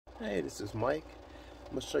Hey, this is Mike.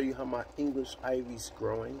 I'm going to show you how my English ivy's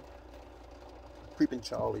growing. Creeping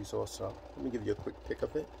Charlie's also. Let me give you a quick pic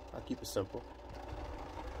of it. I'll keep it simple.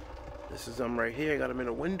 This is them right here. I got them in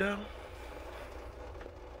a window.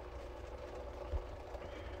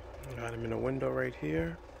 Got them in a window right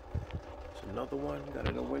here. There's another one. Got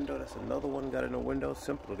in a window. That's another one. Got in a window.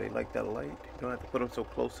 Simple. They like that light. You don't have to put them so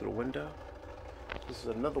close to the window. This is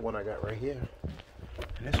another one I got right here.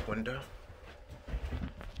 In this window.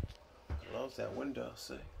 Loves that window,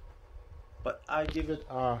 see? But I give it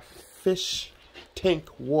fish tank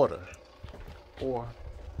water, or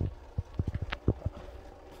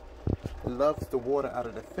it loves the water out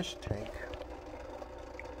of the fish tank.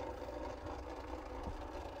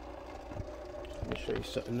 Let me show you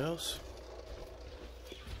something else.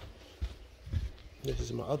 This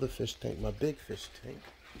is my other fish tank, my big fish tank.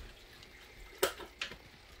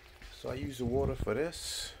 So I use the water for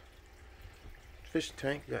this fish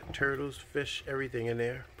tank. Got turtles, fish, everything in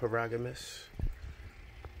there. Paragomus.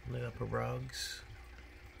 They got parags.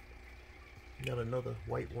 Got another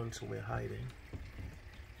white one somewhere hiding.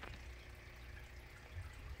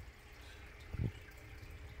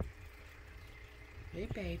 Hey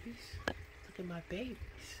babies. Look at my babies.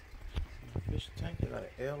 My fish tank. I got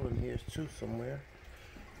an L in here too somewhere.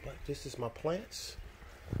 But this is my plants.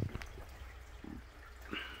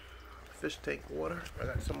 Fish tank water. I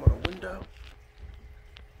got some on the window.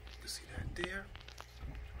 You see that there?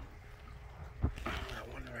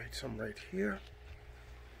 Got one some right here.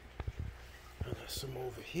 I got some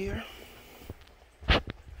over here.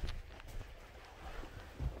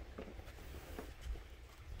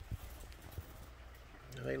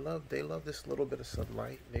 They love this little bit of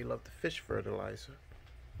sunlight. They love the fish fertilizer.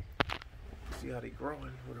 See how they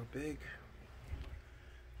growing? Real big.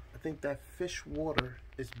 I think that fish water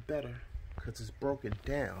is better because it's broken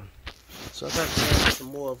down. So I got to add some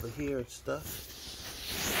more over here and stuff.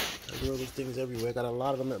 I grow these things everywhere. I got a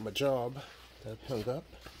lot of them at my job that I hung up.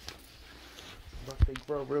 But they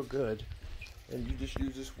grow real good. And you just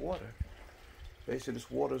use this water. Basically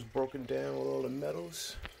this water is broken down with all the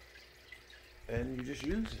metals. And you just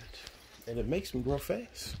use it. And it makes them grow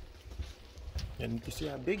fast. And you can see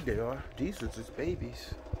how big they are. These were just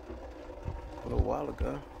babies a little while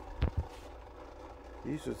ago.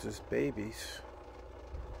 These are just babies.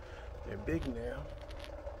 They're big now.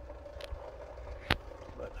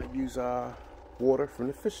 But I use water from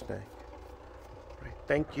the fish tank. Right.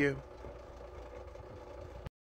 Thank you.